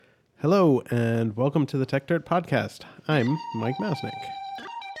Hello, and welcome to the Tech Dirt Podcast. I'm Mike Masnick.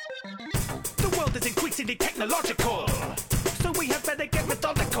 The world is increasingly technological, so we had better get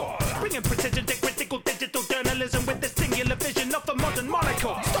methodical. Bringing precision to critical digital journalism with the singular vision of the modern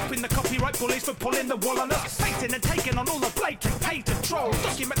monocle. Stopping the copyright bullies from pulling the wool on us. Facing and taking on all the blatant patent trolls.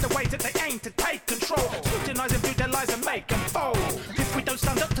 Document the ways that they aim to take control. Scrutinize and brutalize and make them fold. If we don't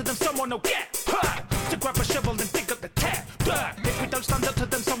stand up to them, someone will get hurt. To grab a shovel and dig up the tech dirt. If we don't stand up to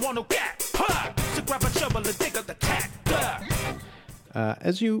them, someone will get hurt. To grab a shovel and dig up the tech dirt.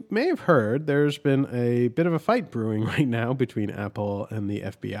 As you may have heard, there's been a bit of a fight brewing right now between Apple and the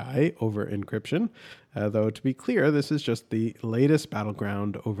FBI over encryption. Though, to be clear, this is just the latest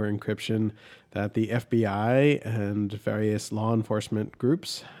battleground over encryption that the FBI and various law enforcement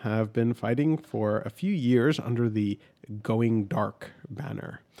groups have been fighting for a few years under the Going Dark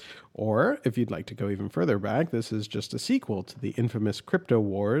banner. Or, if you'd like to go even further back, this is just a sequel to the infamous crypto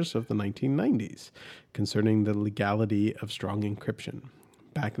wars of the 1990s concerning the legality of strong encryption.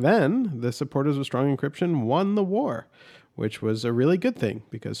 Back then, the supporters of strong encryption won the war, which was a really good thing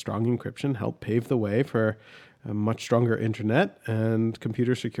because strong encryption helped pave the way for a much stronger internet and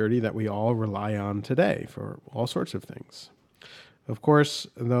computer security that we all rely on today for all sorts of things. Of course,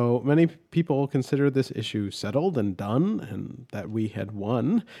 though many people consider this issue settled and done and that we had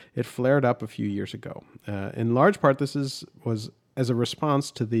won, it flared up a few years ago. In large part, this was as a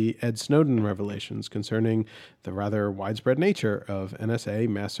response to the Ed Snowden revelations concerning the rather widespread nature of NSA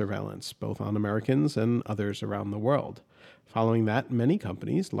mass surveillance, both on Americans and others around the world. Following that, many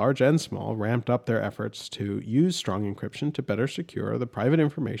companies, large and small, ramped up their efforts to use strong encryption to better secure the private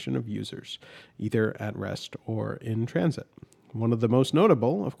information of users, either at rest or in transit. One of the most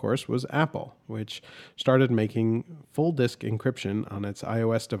notable, of course, was Apple, which started making full disk encryption on its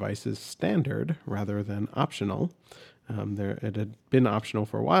iOS devices standard rather than optional. It had been optional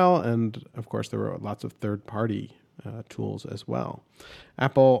for a while, and of course there were lots of third-party tools as well.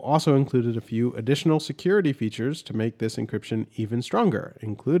 Apple also included a few additional security features to make this encryption even stronger,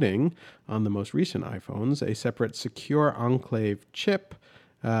 including, on the most recent iPhones, a separate Secure Enclave chip,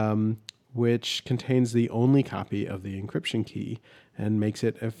 which contains the only copy of the encryption key and makes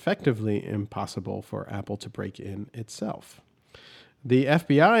it effectively impossible for Apple to break in itself. The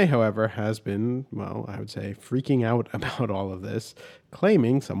FBI, however, has been, I would say, freaking out about all of this,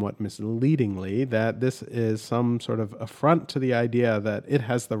 claiming somewhat misleadingly that this is some sort of affront to the idea that it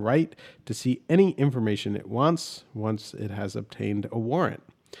has the right to see any information it wants once it has obtained a warrant.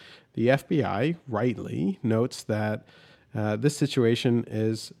 The FBI rightly notes that this situation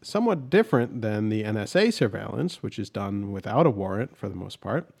is somewhat different than the NSA surveillance, which is done without a warrant for the most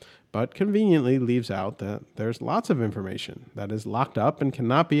part, but conveniently leaves out that there's lots of information that is locked up and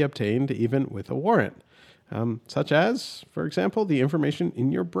cannot be obtained even with a warrant, such as, for example, the information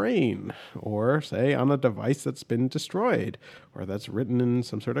in your brain, or, say, on a device that's been destroyed, or that's written in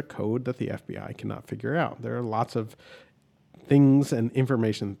some sort of code that the FBI cannot figure out. There are lots of things and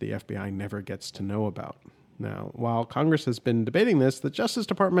information that the FBI never gets to know about. Now, while Congress has been debating this, the Justice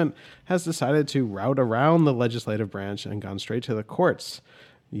Department has decided to route around the legislative branch and gone straight to the courts,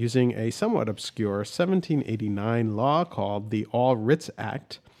 using a somewhat obscure 1789 law called the All Writs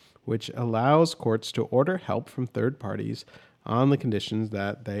Act, which allows courts to order help from third parties on the conditions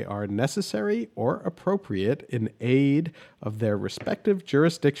that they are necessary or appropriate in aid of their respective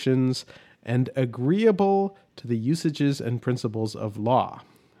jurisdictions and agreeable to the usages and principles of law.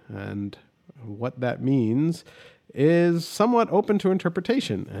 And what that means is somewhat open to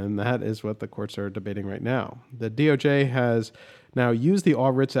interpretation, and that is what the courts are debating right now. The DOJ has now used the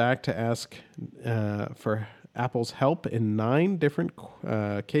All Writs Act to ask for Apple's help in 9 different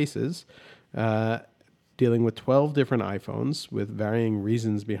cases, dealing with 12 different iPhones with varying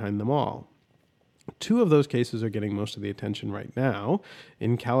reasons behind them all. 2 of those cases are getting most of the attention right now.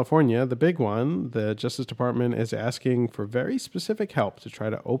 In California, the big one, the Justice Department is asking for very specific help to try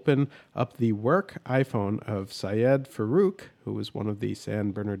to open up the work iPhone of Syed Farook, who was one of the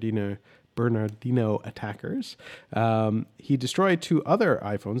San Bernardino attackers. He destroyed 2 other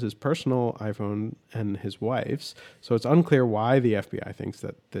iPhones, his personal iPhone and his wife's. So it's unclear why the FBI thinks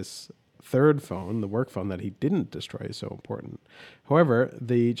that this third phone, the work phone that he didn't destroy, is so important. However,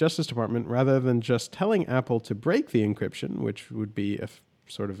 the Justice Department, rather than just telling Apple to break the encryption, which would be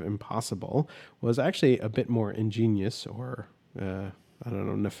sort of impossible, was actually a bit more ingenious or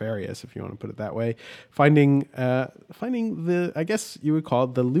nefarious, if you want to put it that way, finding the, I guess you would call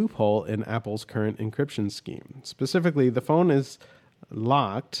it the loophole in Apple's current encryption scheme. Specifically, the phone is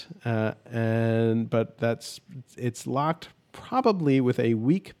locked, but it's locked probably with a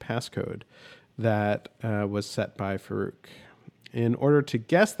weak passcode that was set by Farook. In order to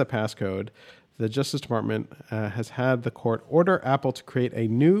guess the passcode, the Justice Department has had the court order Apple to create a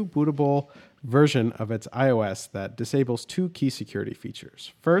new bootable version of its iOS that disables two key security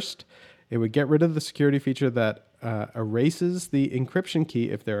features. First, it would get rid of the security feature that erases the encryption key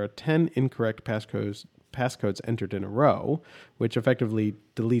if there are 10 incorrect passcodes entered in a row, which effectively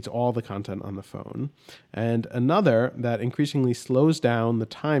deletes all the content on the phone. And another that increasingly slows down the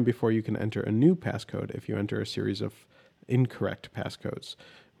time before you can enter a new passcode if you enter a series of incorrect passcodes,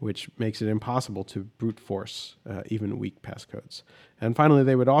 which makes it impossible to brute force even weak passcodes. And finally,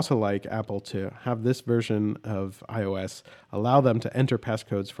 they would also like Apple to have this version of iOS allow them to enter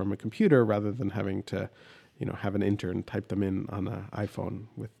passcodes from a computer rather than having to, have an intern type them in on an iPhone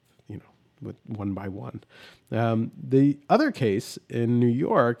with one by one. The other case in New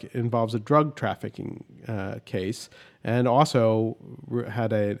York involves a drug trafficking case and also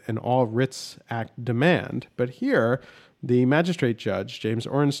had an All Writs Act demand. But here, the magistrate judge, James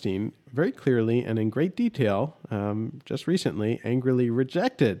Orenstein, very clearly and in great detail, just recently, angrily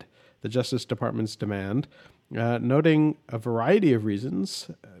rejected the Justice Department's demand, noting a variety of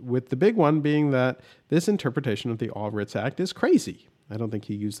reasons, with the big one being that this interpretation of the All Writs Act is crazy. I don't think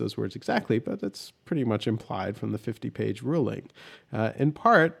he used those words exactly, but that's pretty much implied from the 50-page ruling. In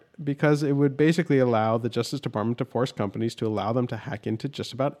part because it would basically allow the Justice Department to force companies to allow them to hack into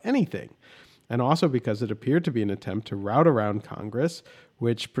just about anything. And also because it appeared to be an attempt to route around Congress,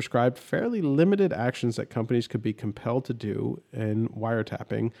 which prescribed fairly limited actions that companies could be compelled to do in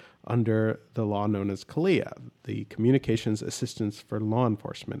wiretapping under the law known as CALEA, the Communications Assistance for Law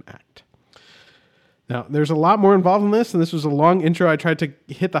Enforcement Act. Now, there's a lot more involved in this, and this was a long intro. I tried to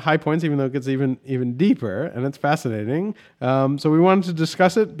hit the high points, even though it gets even deeper, and it's fascinating. So we wanted to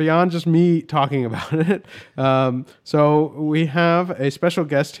discuss it beyond just me talking about it. So we have a special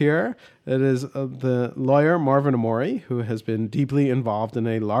guest here. It is the lawyer Marvin Amori, who has been deeply involved in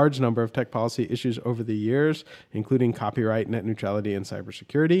a large number of tech policy issues over the years, including copyright, net neutrality, and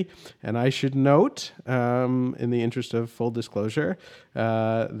cybersecurity. And I should note, in the interest of full disclosure,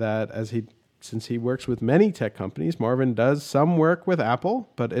 that since he works with many tech companies, Marvin does some work with Apple,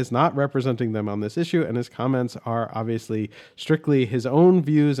 but is not representing them on this issue, and his comments are obviously strictly his own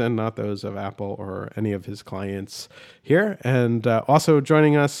views and not those of Apple or any of his clients here. And also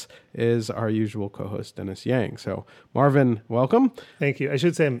joining us is our usual co-host, Dennis Yang. So, Marvin, welcome. Thank you. I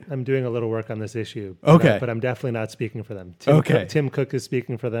should say I'm doing a little work on this issue, okay, but I'm definitely not speaking for them. Tim Cook is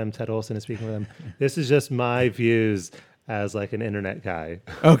speaking for them. Ted Olson is speaking for them. This is just my views as like an internet guy.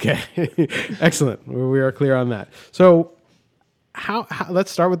 Okay, excellent. We are clear on that. So how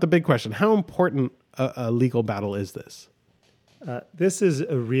let's start with the big question. How important a legal battle is this? This is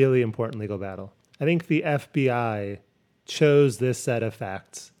a really important legal battle. I think the FBI chose this set of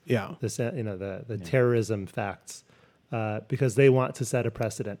facts. Yeah. The terrorism facts because they want to set a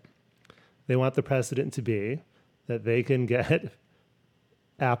precedent. They want the precedent to be that they can get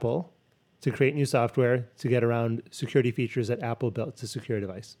Apple to create new software to get around security features that Apple built to secure a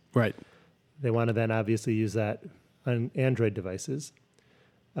device. Right. They want to then obviously use that on Android devices.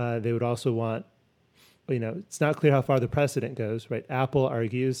 They would also want, it's not clear how far the precedent goes, right? Apple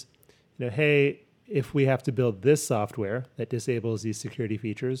argues, hey, if we have to build this software that disables these security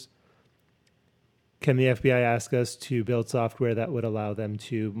features, can the FBI ask us to build software that would allow them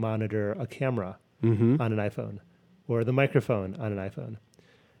to monitor a camera on an iPhone or the microphone on an iPhone?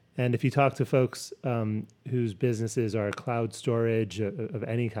 And if you talk to folks whose businesses are cloud storage of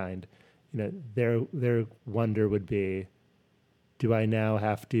any kind, their wonder would be, do I now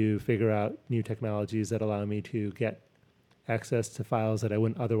have to figure out new technologies that allow me to get access to files that I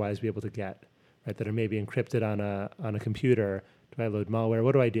wouldn't otherwise be able to get, right? That are maybe encrypted on a computer? Do I load malware?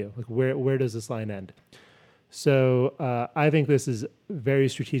 What do I do? Like where does this line end? So I think this is very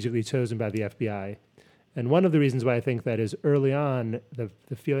strategically chosen by the FBI. And one of the reasons why I think that is early on, the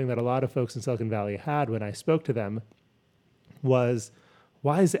feeling that a lot of folks in Silicon Valley had when I spoke to them was,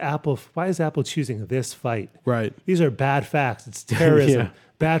 why is Apple choosing this fight? Right. These are bad facts. It's terrorism. Yeah.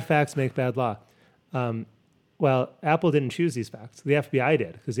 Bad facts make bad law. Well, Apple didn't choose these facts. The FBI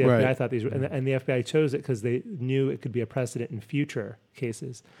did, because the FBI thought these were, and the FBI chose it because they knew it could be a precedent in future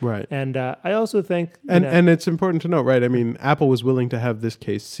cases. Right. And I also think... And it's important to note, right? I mean, Apple was willing to have this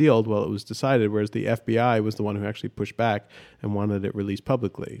case sealed while it was decided, whereas the FBI was the one who actually pushed back and wanted it released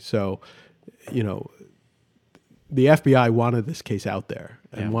publicly. So, the FBI wanted this case out there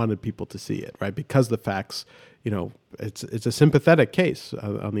and wanted people to see it, right? Because the facts... it's a sympathetic case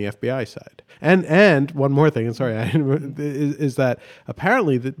on the FBI side. And one more thing, and sorry, is that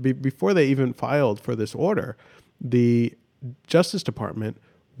apparently before they even filed for this order, the Justice Department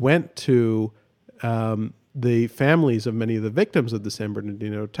went to the families of many of the victims of the San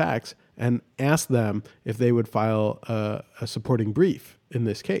Bernardino attacks and asked them if they would file a supporting brief in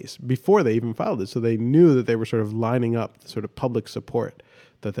this case before they even filed it. So they knew that they were sort of lining up the sort of public support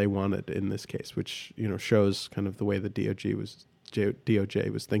that they wanted in this case, which, shows kind of the way the DOJ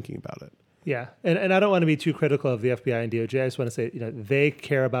was thinking about it. Yeah, and I don't want to be too critical of the FBI and DOJ. I just want to say, they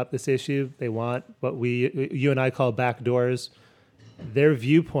care about this issue. They want what you and I call backdoors. Their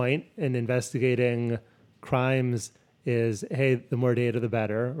viewpoint in investigating crimes is, hey, the more data, the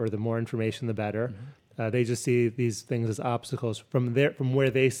better, or the more information, the better. Mm-hmm. They just see these things as obstacles from where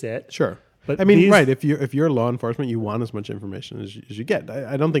they sit. Sure. But I mean, right, if you're law enforcement, you want as much information as you get.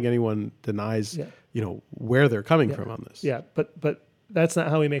 I don't think anyone denies, where they're coming from on this. Yeah, but that's not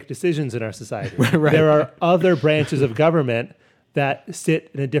how we make decisions in our society. Right. There are other branches of government that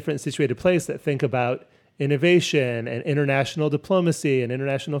sit in a different situated place that think about innovation and international diplomacy and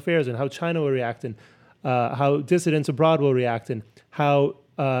international affairs and how China will react and how dissidents abroad will react and how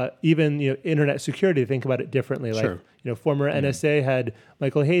even internet security, think about it differently. Sure. Like former NSA head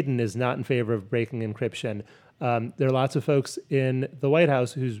Michael Hayden is not in favor of breaking encryption. There are lots of folks in the White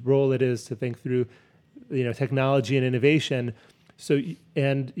House whose role it is to think through technology and innovation. So,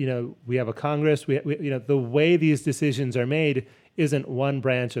 and we have a Congress. We the way these decisions are made isn't one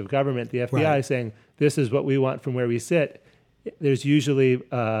branch of government, the FBI, right, saying this is what we want from where we sit. There's usually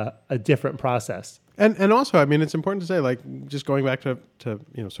a different process. And also, I mean, it's important to say, like, just going back to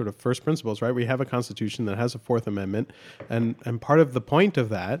sort of first principles, right? We have a Constitution that has a Fourth Amendment, and part of the point of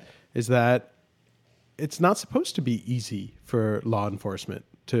that is that it's not supposed to be easy for law enforcement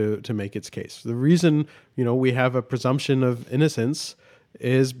to make its case. The reason, we have a presumption of innocence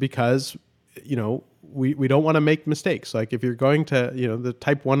is because, we don't want to make mistakes. Like if you're going to, the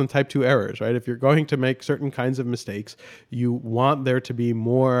type 1 and type 2 errors, right? If you're going to make certain kinds of mistakes, you want there to be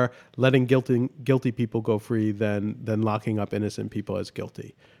more letting guilty people go free than locking up innocent people as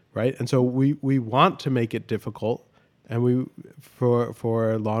guilty, right? And so we want to make it difficult and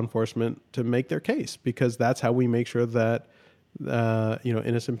for law enforcement to make their case, because that's how we make sure that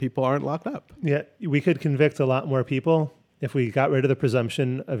innocent people aren't locked up. Yeah, we could convict a lot more people if we got rid of the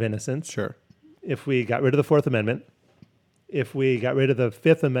presumption of innocence. Sure. If we got rid of the Fourth Amendment, if we got rid of the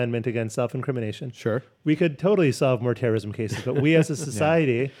Fifth Amendment against self-incrimination, sure, we could totally solve more terrorism cases. But we as a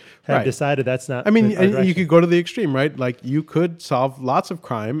society have right, decided that's not. I mean, and you could go to the extreme, right? Like you could solve lots of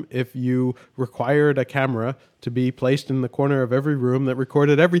crime if you required a camera to be placed in the corner of every room that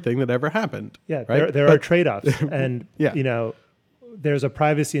recorded everything that ever happened. Yeah, right? there are trade-offs. And, yeah, there's a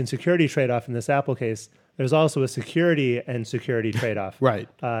privacy and security trade-off in this Apple case. There's also a security and security trade-off. Right.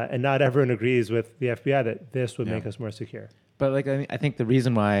 And not everyone agrees with the FBI that this would make us more secure. But I think the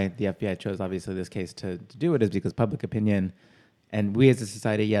reason why the FBI chose, obviously, this case to do it is because public opinion, and we as a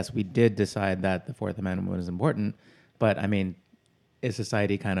society, yes, we did decide that the Fourth Amendment was important, but I mean, is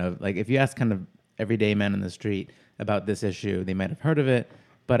society kind of, like if you ask kind of everyday men in the street about this issue, they might have heard of it,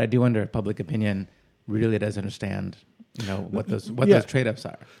 but I do wonder if public opinion really does understand what those trade-offs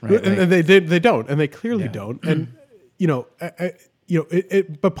are, right? And they don't, and they clearly don't. And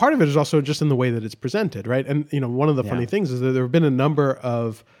but part of it is also just in the way that it's presented, right? And one of the funny things is that there have been a number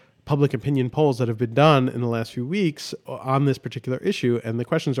of public opinion polls that have been done in the last few weeks on this particular issue, and the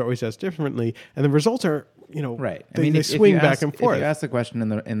questions are always asked differently, and the results are right. They swing back and forth. If you ask the question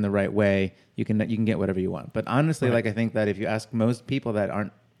in the right way, you can get whatever you want. But honestly, right, I think that if you ask most people that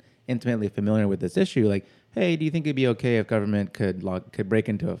aren't intimately familiar with this issue, like, hey, do you think it'd be okay if government could break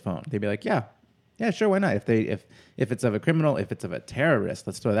into a phone? They'd be like, yeah, sure, why not? If it's of a criminal, if it's of a terrorist,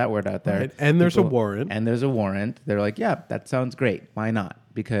 let's throw that word out there. Right. And there's a warrant. And there's a warrant. They're like, yeah, that sounds great. Why not?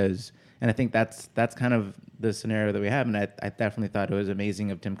 And I think that's kind of the scenario that we have. And I definitely thought it was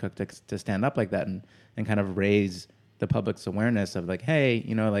amazing of Tim Cook to stand up like that and kind of raise the public's awareness of like, hey,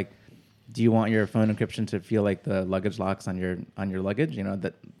 do you want your phone encryption to feel like the luggage locks on your luggage?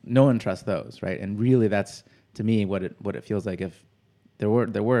 That no one trusts those, right? And really, that's to me what it feels like if there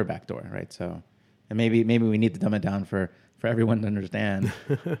were a backdoor, right? So, and maybe we need to dumb it down for everyone to understand.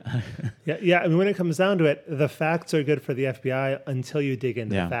 Yeah. I mean, when it comes down to it, the facts are good for the FBI until you dig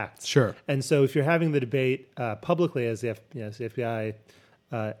into the facts. Sure. And so, if you're having the debate publicly, as the FBI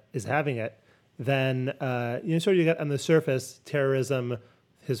is having it, then sort of you got on the surface terrorism.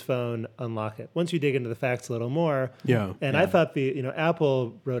 His phone, unlock it. Once you dig into the facts a little more, I thought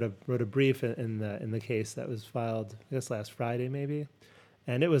Apple wrote a brief in the case that was filed, I guess last Friday maybe,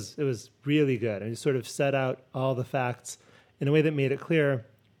 and it was really good. And it sort of set out all the facts in a way that made it clear.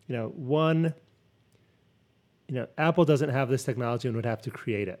 One, Apple doesn't have this technology and would have to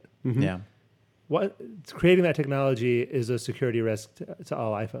create it. Mm-hmm. Yeah, Creating that technology is a security risk to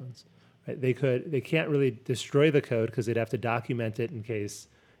all iPhones. Right? They can't really destroy the code because they'd have to document it in case,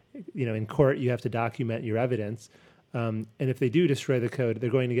 in court you have to document your evidence. And if they do destroy the code, they're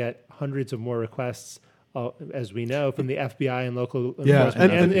going to get hundreds of more requests, as we know, from the FBI and local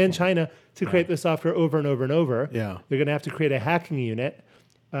enforcement and China to create the software over and over and over. Yeah. They're going to have to create a hacking unit,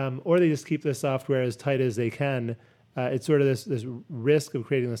 or they just keep the software as tight as they can. It's sort of this risk of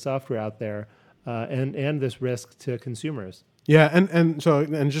creating the software out there, and this risk to consumers. Yeah, and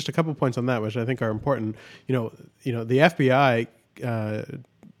just a couple points on that, which I think are important. The FBI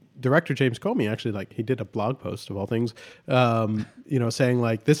Director James Comey actually, he did a blog post of all things,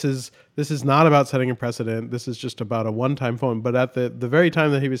 saying this is not about setting a precedent. This is just about a one-time phone. But at the very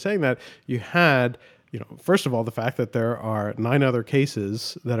time that he was saying that, you had, first of all, the fact that there are 9 other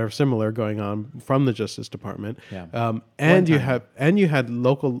cases that are similar going on from the Justice Department. Yeah. And you had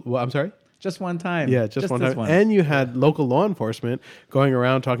local. Well, I'm sorry. Just one time. Yeah, just one time. And you had local law enforcement going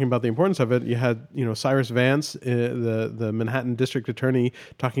around talking about the importance of it. You had, Cyrus Vance, the Manhattan district attorney,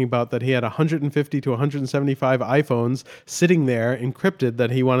 talking about that he had 150 to 175 iPhones sitting there encrypted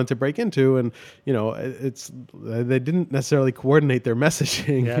that he wanted to break into. And, they didn't necessarily coordinate their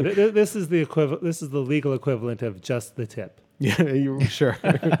messaging. Yeah, this is the equivalent. This is the legal equivalent of just the tip. Yeah, sure.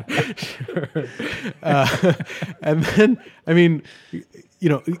 Sure. And then,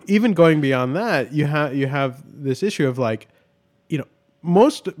 even going beyond that, you have this issue of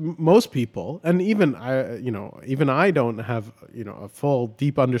most people, and even I don't have a full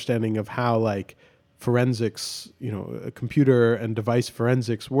deep understanding of how forensics, computer and device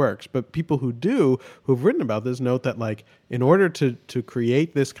forensics works. But people who've written about this note that in order to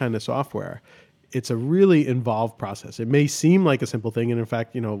create this kind of software, it's a really involved process. It may seem like a simple thing, and in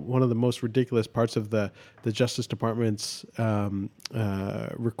fact, one of the most ridiculous parts of the Justice Department's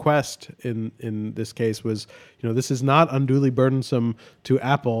request in this case was, this is not unduly burdensome to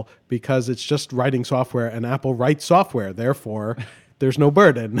Apple because it's just writing software, and Apple writes software. Therefore, there's no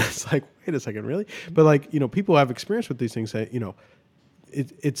burden. It's wait a second, really? But people who have experience with these things say,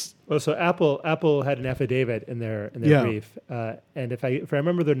 it's well. So Apple had an affidavit in their brief, and if I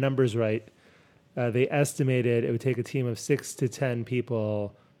remember their numbers right. They estimated it would take a team of 6 to 10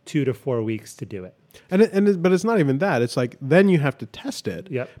 people 2 to 4 weeks to do it. But it's not even that. It's then you have to test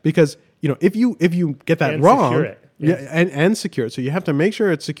it. Yep. Because if you get that and wrong, secure it. Yes. and secure it. So you have to make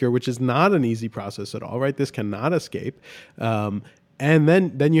sure it's secure, which is not an easy process at all. Right? This cannot escape. And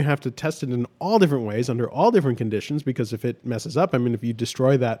then you have to test it in all different ways under all different conditions, because if it messes up, if you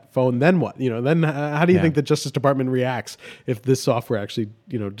destroy that phone, then what? Then how do you think the Justice Department reacts if this software actually,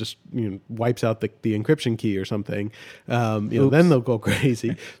 just wipes out the encryption key or something? Then they'll go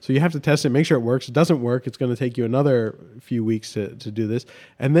crazy. So you have to test it, make sure it works. It doesn't work, it's going to take you another few weeks to do this,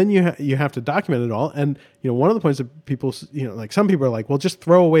 and then you have to document it all. And one of the points that people, some people are like, well, just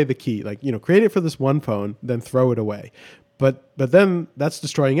throw away the key, create it for this one phone, then throw it away. But then that's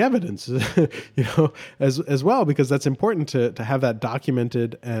destroying evidence, as well, because that's important to have that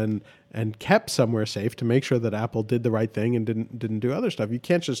documented and kept somewhere safe to make sure that Apple did the right thing and didn't do other stuff. You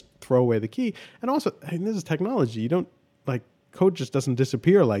can't just throw away the key. And also, this is technology. You don't code just doesn't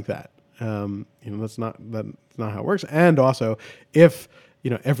disappear like that. That's not how it works. And also, if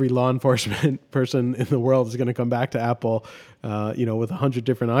every law enforcement person in the world is going to come back to Apple, with 100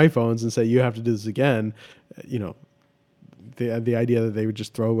 different iPhones and say you have to do this again, the idea that they would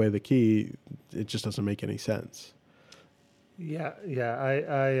just throw away the key, it just doesn't make any sense. Yeah.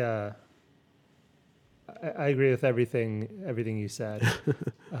 I agree with everything you said.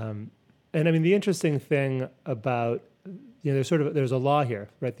 And the interesting thing about there's a law here,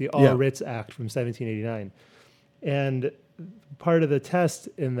 right? The All Writs Act from 1789, and part of the test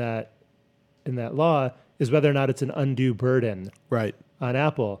in that law is whether or not it's an undue burden, right, on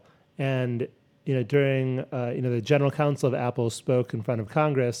Apple. And during the general counsel of Apple spoke in front of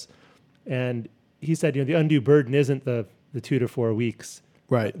Congress, and he said, the undue burden isn't the 2 to 4 weeks,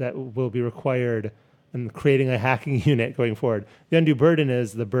 right, that will be required in creating a hacking unit going forward. The undue burden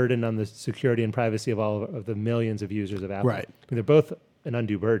is the burden on the security and privacy of all of the millions of users of Apple. Right. They're both an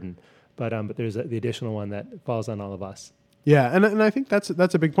undue burden, but there's the additional one that falls on all of us. Yeah, and I think that's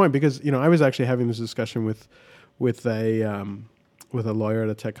a big point, because I was actually having this discussion with a lawyer at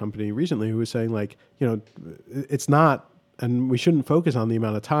a tech company recently who was saying it's not, and we shouldn't focus on the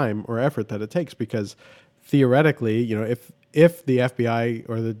amount of time or effort that it takes, because theoretically, if the FBI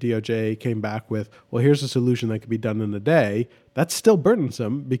or the DOJ came back with, well, here's a solution that could be done in a day, that's still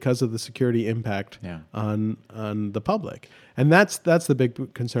burdensome because of the security impact on the public. And that's the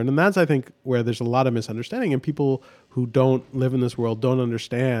big concern. And that's, I think, where there's a lot of misunderstanding, and people who don't live in this world don't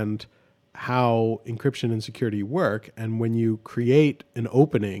understand how encryption and security work. And when you create an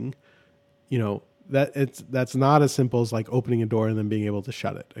opening that's not as simple as like opening a door and then being able to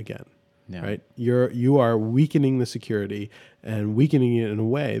shut it again. Yeah. Right? You are weakening the security and weakening it in a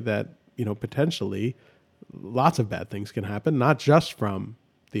way that, potentially lots of bad things can happen, not just from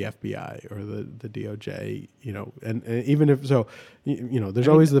the FBI or the DOJ, and even if so, there's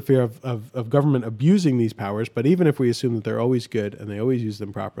always the fear of government abusing these powers. But even if we assume that they're always good and they always use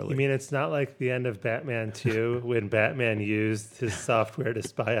them properly. You mean it's not like the end of Batman 2 when Batman used his software to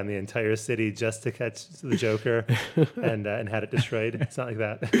spy on the entire city just to catch the Joker and had it destroyed? It's not like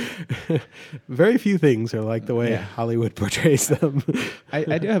that. Very few things are like the way Hollywood portrays them.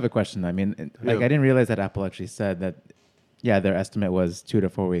 I do have a question. I mean, I didn't realize that Apple actually said that. Yeah, their estimate was 2 to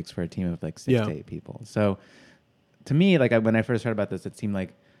 4 weeks for a team of like 6 to 8 people. So to me, like when I first heard about this, it seemed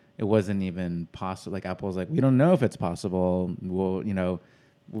like it wasn't even possible. Like Apple's like, we don't know if it's possible. We'll,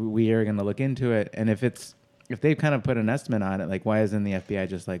 we are going to look into it. And if they've kind of put an estimate on it, like why isn't the FBI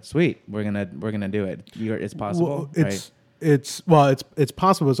just like, sweet, we're gonna do it? It's possible, right? It's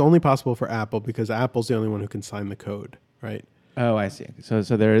possible. It's only possible for Apple because Apple's the only one who can sign the code, right? Oh, I see. So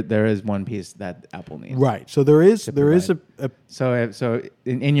there is one piece that Apple needs. Right. So there is a so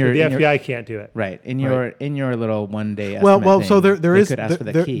in your the FBI can't do it. Right. In your little 1 day estimate well so there they is could ask for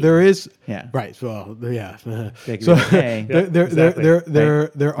the key. there is yeah. Right. Well, yeah. So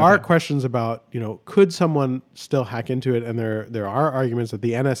there are questions about, could someone still hack into it, and there are arguments that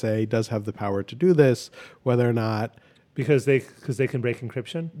the NSA does have the power to do this, whether or not because they can break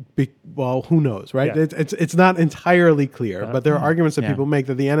encryption. Well, who knows, right? Yeah. It's not entirely clear, but there are arguments that people make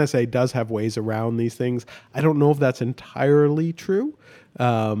that the NSA does have ways around these things. I don't know if that's entirely true,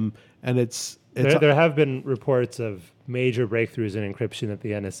 and there have been reports of major breakthroughs in encryption that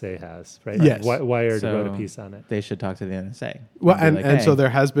the NSA has, right? Yes. Wired wrote a piece on it. They should talk to the NSA. Well, and so there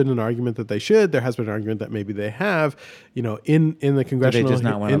has been an argument that they should. There has been an argument that maybe they have. In the congressional, do they just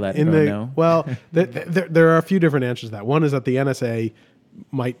not want to let everyone know? Well, there are a few different answers to that. One is that the NSA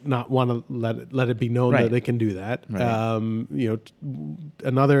might not want to let it be known that they can do that. Right.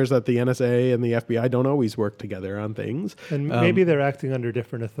 Another is that the NSA and the FBI don't always work together on things, and maybe they're acting under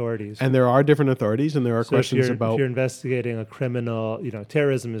different authorities. And there are different authorities, and there are questions about if you're investigating a criminal.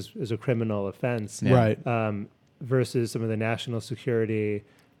 Terrorism is a criminal offense, right? Versus some of the national security,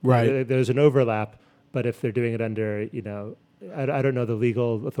 right? There's an overlap, but if they're doing it under, I don't know the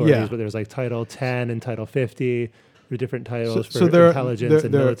legal authorities, but there's like Title 10 and Title 50. Different titles for intelligence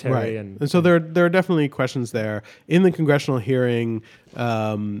and military, right. and so there are definitely questions there in the congressional hearing.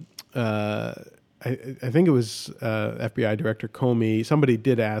 I think it was FBI Director Comey. Somebody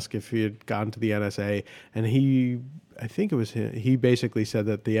did ask if he had gone to the NSA, and I think it was him. He basically said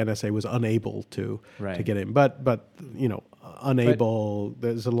that the NSA was unable to get in, but unable.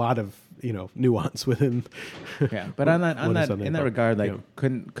 There's a lot of nuance within. Yeah, but in that regard,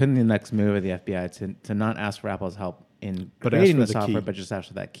 couldn't the next move of the FBI to not ask for Apple's help in creating the software, but just ask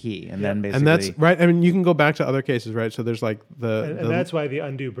for that key, and then basically, and that's right. I mean, you can go back to other cases, right? So there's like and that's why the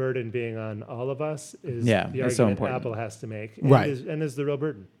undue burden being on all of us is the argument so important. Apple has to make, and is the real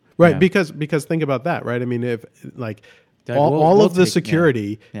burden, right? Because think about that, right? I mean, if like. All of the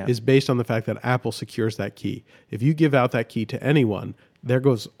security is based on the fact that Apple secures that key. If you give out that key to anyone, there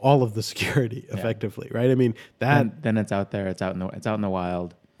goes all of the security effectively, right? I mean that then it's out there, it's out in the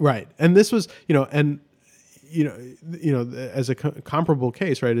wild, right? And this was, as a comparable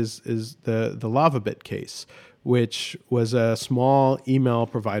case, right? Is the LavaBit case, which was a small email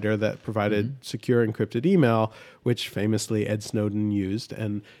provider that provided secure encrypted email, which famously Ed Snowden used,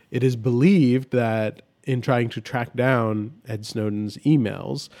 and it is believed that in trying to track down Ed Snowden's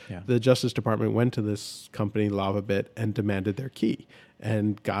emails, the Justice Department went to this company, LavaBit, and demanded their key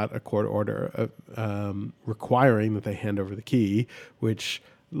and got a court order requiring that they hand over the key, which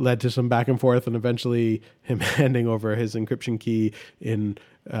led to some back and forth, and eventually him handing over his encryption key in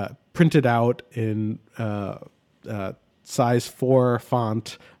printed out in size 4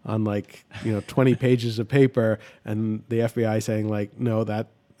 font on 20 pages of paper, and the FBI saying no,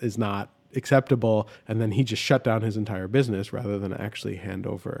 that is not acceptable, and then he just shut down his entire business rather than actually hand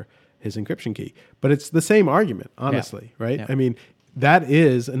over his encryption key. But it's the same argument, honestly, right? Yeah. I mean, that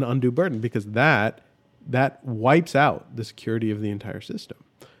is an undue burden because that wipes out the security of the entire system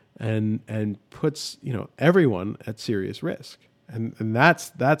and puts everyone at serious risk. And that's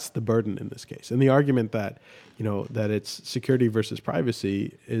the burden in this case. And the argument that that it's security versus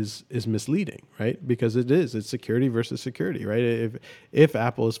privacy is misleading, right? Because it's security versus security, right? If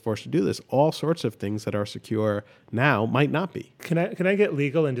Apple is forced to do this, all sorts of things that are secure now might not be. Can I get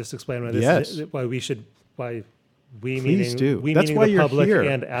legal and just explain why this is why we should why we Please meaning do. we That's meaning why the you're public here.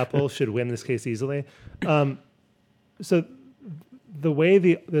 and Apple should win this case easily. So the way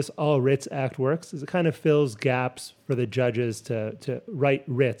this All Writs Act works is it kind of fills gaps for the judges to write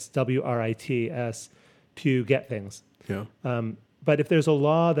writs, WRITS, to get things. Yeah. But if there's a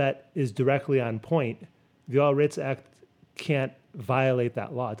law that is directly on point, the All Writs Act can't violate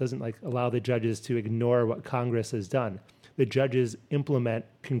that law. It doesn't allow the judges to ignore what Congress has done. The judges implement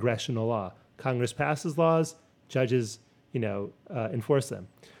congressional law. Congress passes laws, judges, enforce them.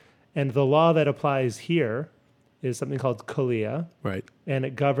 And the law that applies here is something called CALEA, Right. and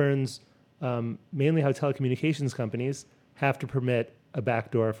it governs mainly how telecommunications companies have to permit a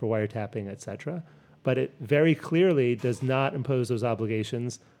backdoor for wiretapping, et cetera. But it very clearly does not impose those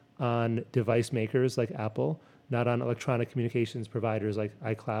obligations on device makers like Apple, not on electronic communications providers like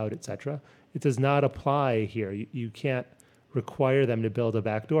iCloud, et cetera. It does not apply here. You can't require them to build a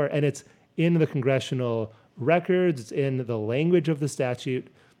backdoor. And it's in the congressional records, it's in the language of the statute.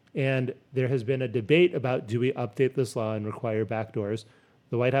 And there has been a debate about, do we update this law and require backdoors?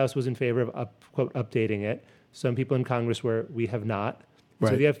 The White House was in favor of, quote, updating it. Some people in Congress were, we have not. Right.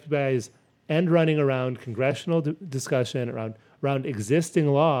 So the FBI is end running around congressional discussion, around existing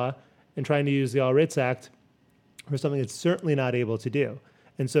law, and trying to use the All Writs Act for something it's certainly not able to do.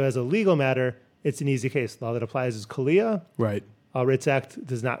 And so as a legal matter, it's an easy case. The law that applies is CALEA. Right. All Writs Act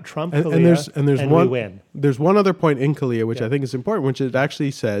does not trump And CALEA, there's we one win. There's one other point in CALEA which I think is important, which it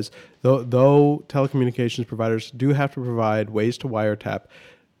actually says though telecommunications providers do have to provide ways to wiretap,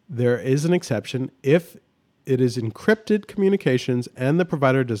 there is an exception if it is encrypted communications and the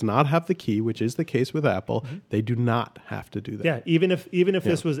provider does not have the key, which is the case with Apple. Mm-hmm. They do not have to do that. Yeah, even if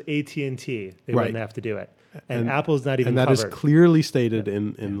this was AT&T, they wouldn't have to do it. And Apple's not even and that covered. is clearly stated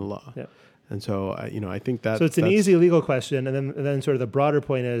in the law. Yeah. And so I think that So it's an easy legal question, and then sort of the broader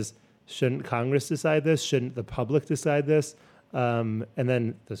point is: shouldn't Congress decide this? Shouldn't the public decide this? And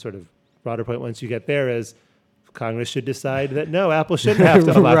then the sort of broader point, once you get there, is Congress should decide that no, Apple shouldn't have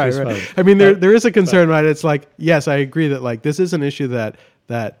to unlock his phone. I mean, there is a concern, right? It's like, yes, I agree that this is an issue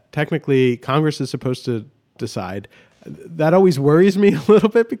that technically Congress is supposed to decide. That always worries me a little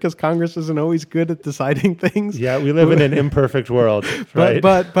bit because Congress isn't always good at deciding things. Yeah, we live in an imperfect world, right?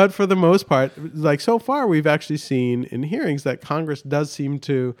 But for the most part, so far, we've actually seen in hearings that Congress does seem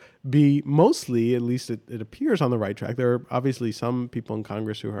to be mostly, at least it appears, on the right track. There are obviously some people in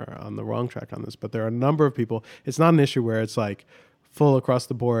Congress who are on the wrong track on this, but there are a number of people. It's not an issue where it's full across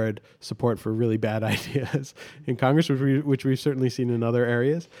the board support for really bad ideas in Congress, which we've certainly seen in other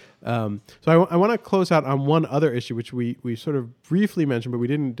areas. So I want to close out on one other issue, which we sort of briefly mentioned, but we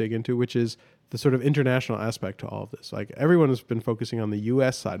didn't dig into, which is the sort of international aspect to all of this. Everyone has been focusing on the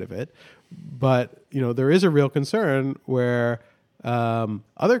U.S. side of it, but there is a real concern where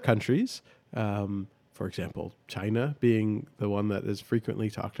other countries, for example, China being the one that is frequently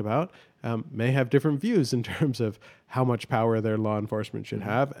talked about, may have different views in terms of how much power their law enforcement should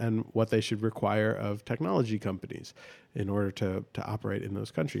have and what they should require of technology companies in order to operate in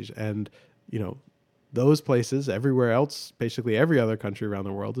those countries. And, those places, everywhere else, basically every other country around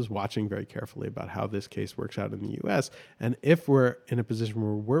the world is watching very carefully about how this case works out in the U.S. And if we're in a position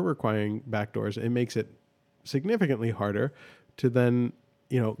where we're requiring backdoors, it makes it significantly harder to then,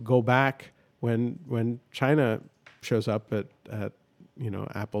 go back when China shows up at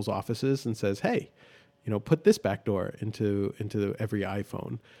Apple's offices and says, hey, put this backdoor into every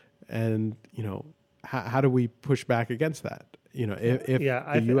iPhone. And, how do we push back against that? If the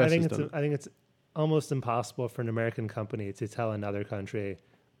US I think it's almost impossible for an American company to tell another country,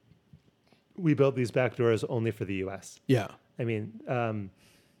 we built these backdoors only for the U.S. Yeah. I mean,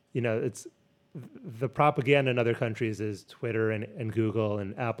 it's the propaganda in other countries is Twitter and Google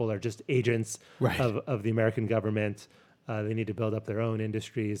and Apple are just agents of the American government. They need to build up their own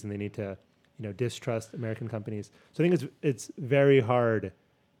industries and they need to, distrust American companies. So I think it's very hard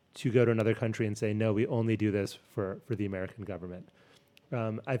to go to another country and say, no, we only do this for the American government.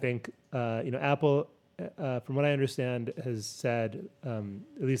 I think, Apple, from what I understand, has said, at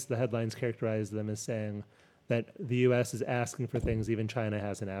least the headlines characterize them as saying that the U.S. is asking for things even China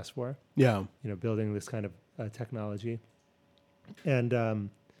hasn't asked for. Yeah. Building this kind of technology. And the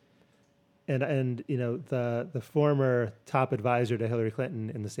former top advisor to Hillary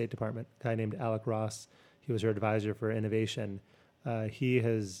Clinton in the State Department, a guy named Alec Ross, he was her advisor for innovation. He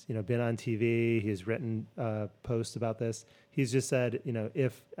has, been on TV. He has written posts about this. He's just said,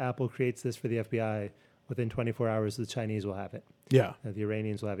 if Apple creates this for the FBI, within 24 hours, the Chinese will have it. Yeah. The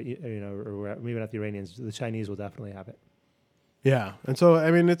Iranians will have it, or maybe not the Iranians. The Chinese will definitely have it. Yeah. And so,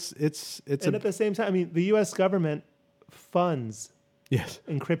 I mean, it's and at the same time, I mean, the U.S. government funds yes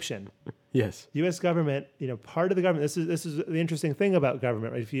encryption. Yes. U.S. government, part of the government. This is the interesting thing about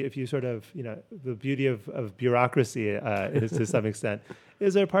government, right? If you sort of, the beauty of bureaucracy is to some extent,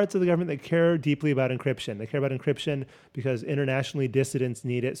 is there are parts of the government that care deeply about encryption. They care about encryption because internationally dissidents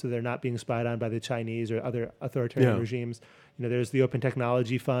need it, so they're not being spied on by the Chinese or other authoritarian regimes. There's the Open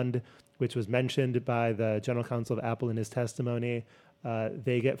Technology Fund, which was mentioned by the General Counsel of Apple in his testimony.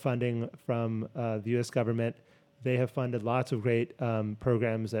 They get funding from the U.S. government. They have funded lots of great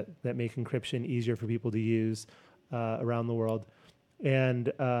programs that make encryption easier for people to use around the world, and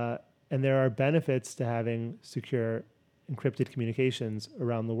there are benefits to having secure encrypted communications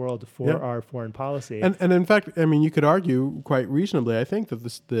around the world for our foreign policy. And in fact, I mean, you could argue quite reasonably, I think, that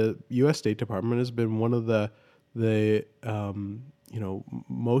the U.S. State Department has been one of the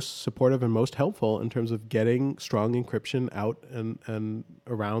most supportive and most helpful in terms of getting strong encryption out and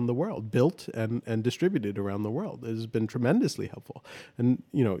around the world, built and distributed around the world. It has been tremendously helpful. And,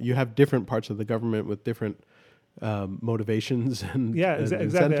 you have different parts of the government with different motivations and exactly.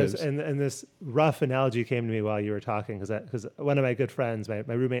 incentives. And this rough analogy came to me while you were talking, because one of my good friends, my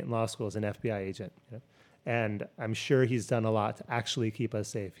roommate in law school, is an FBI agent, and I'm sure he's done a lot to actually keep us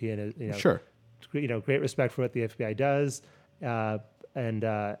safe. He and Sure. Great respect for what the FBI does. And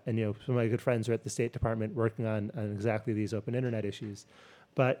some of my good friends are at the State Department working on exactly these open internet issues.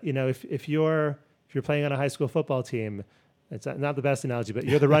 But if you're playing on a high school football team, it's not the best analogy, but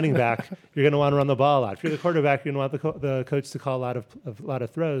you're the running back, you're going to want to run the ball a lot. If you're the quarterback, you're going to want the coach to call a lot of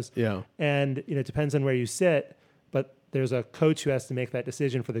throws. Yeah. And it depends on where you sit, but there's a coach who has to make that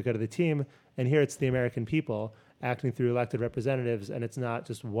decision for the good of the team. And here it's the American people acting through elected representatives, and it's not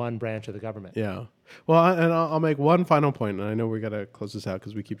just one branch of the government. Yeah. Well, and I'll make one final point, and I know we got to close this out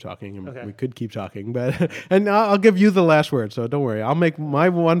because we keep talking, and Okay. we could keep talking, but and I'll give you the last word, so don't worry. I'll make my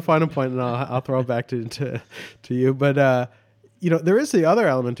one final point, and I'll throw it back to you. But there is the other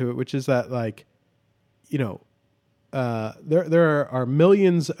element to it, which is that there are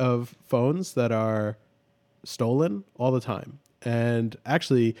millions of phones that are stolen all the time, and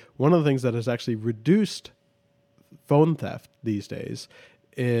actually one of the things that has actually reduced phone theft these days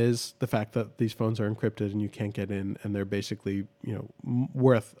is the fact that these phones are encrypted and you can't get in, and they're basically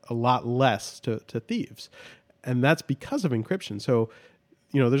worth a lot less to thieves, and that's because of encryption. So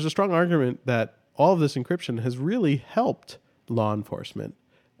there's a strong argument that all of this encryption has really helped law enforcement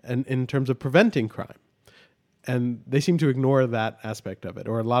and in terms of preventing crime. And they seem to ignore that aspect of it,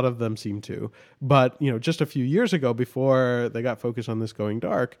 or a lot of them seem to. But, just a few years ago, before they got focused on this going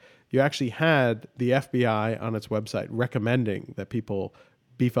dark, you actually had the FBI on its website recommending that people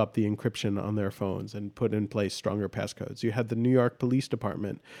beef up the encryption on their phones and put in place stronger passcodes. You had the New York Police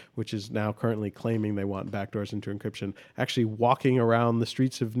Department, which is now currently claiming they want backdoors into encryption, actually walking around the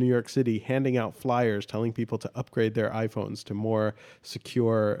streets of New York City, handing out flyers, telling people to upgrade their iPhones to more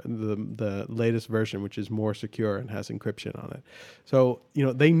secure, the latest version, which is more secure and has encryption on it. So,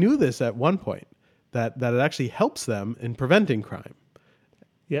 they knew this at one point, that it actually helps them in preventing crime.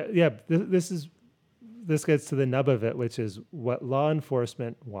 Yeah. This gets to the nub of it, which is what law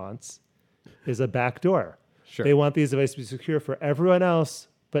enforcement wants is a backdoor. Sure. They want these devices to be secure for everyone else,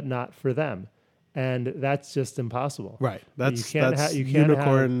 but not for them. And that's just impossible. Right. That's you can't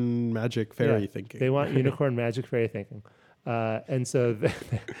unicorn magic fairy thinking. They want unicorn magic fairy thinking. And so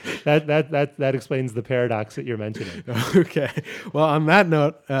that explains the paradox that you're mentioning. Okay. Well, on that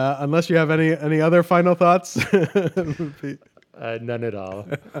note, unless you have any other final thoughts, none at all.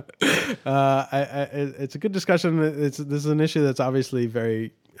 It's a good discussion. This is an issue that's obviously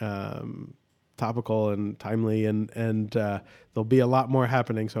very topical and timely, and there'll be a lot more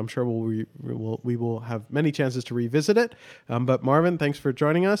happening. So I'm sure we will have many chances to revisit it. But Marvin, thanks for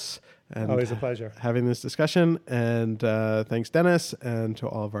joining us. And always a pleasure having this discussion. And thanks, Dennis, and to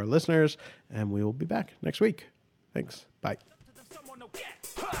all of our listeners. And we will be back next week. Thanks. Bye. Someone will get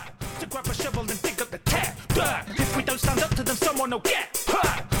to grab a shovel and dig up the tap. If we don't stand up to them, someone will get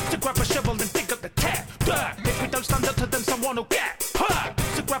to grab a shovel and dig up the tap. If we don't stand up to them, someone will get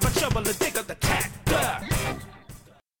to grab a shovel and dig up the